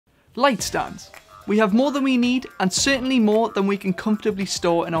light stands. We have more than we need, and certainly more than we can comfortably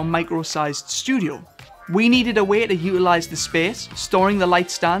store in our micro-sized studio. We needed a way to utilise the space, storing the light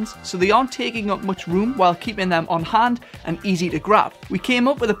stands, so they aren't taking up much room while keeping them on hand and easy to grab. We came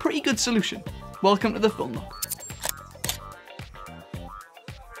up with a pretty good solution. Welcome to the Film Nook.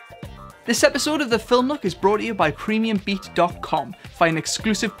 This episode of the Film Nook is brought to you by PremiumBeat.com. Find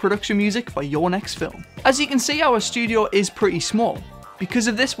exclusive production music for your next film. As you can see, our studio is pretty small. Because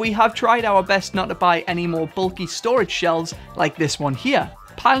of this, we have tried our best not to buy any more bulky storage shelves like this one here.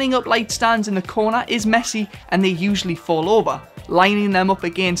 Piling up light stands in the corner is messy and they usually fall over. Lining them up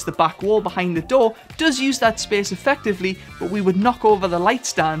against the back wall behind the door does use that space effectively, but we would knock over the light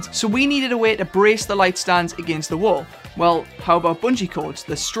stands, so we needed a way to brace the light stands against the wall. Well, how about bungee cords?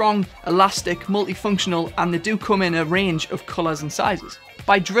 They're strong, elastic, multifunctional, and they do come in a range of colours and sizes.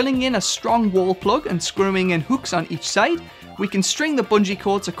 By drilling in a strong wall plug and screwing in hooks on each side, we can string the bungee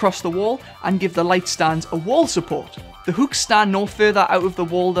cords across the wall and give the light stands a wall support. The hooks stand no further out of the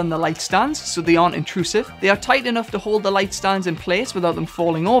wall than the light stands, so they aren't intrusive. They are tight enough to hold the light stands in place without them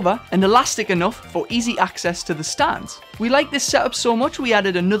falling over, and elastic enough for easy access to the stands. We like this setup so much we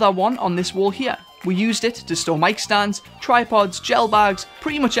added another one on this wall here. We used it to store mic stands, tripods, gel bags,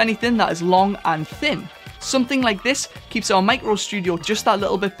 pretty much anything that is long and thin. Something like this keeps our micro studio just that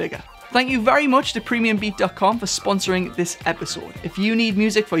little bit bigger. Thank you very much to PremiumBeat.com for sponsoring this episode. If you need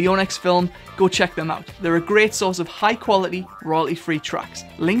music for your next film, go check them out. They're a great source of high quality, royalty-free tracks.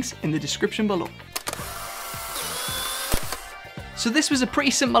 Links in the description below. So this was a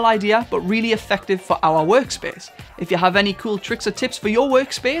pretty simple idea, but really effective for our workspace. If you have any cool tricks or tips for your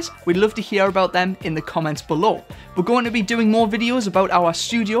workspace, we'd love to hear about them in the comments below. We're going to be doing more videos about our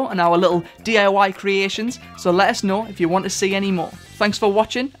studio and our little DIY creations, so let us know if you want to see any more. Thanks for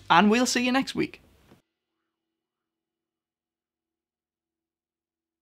watching, and we'll see you next week.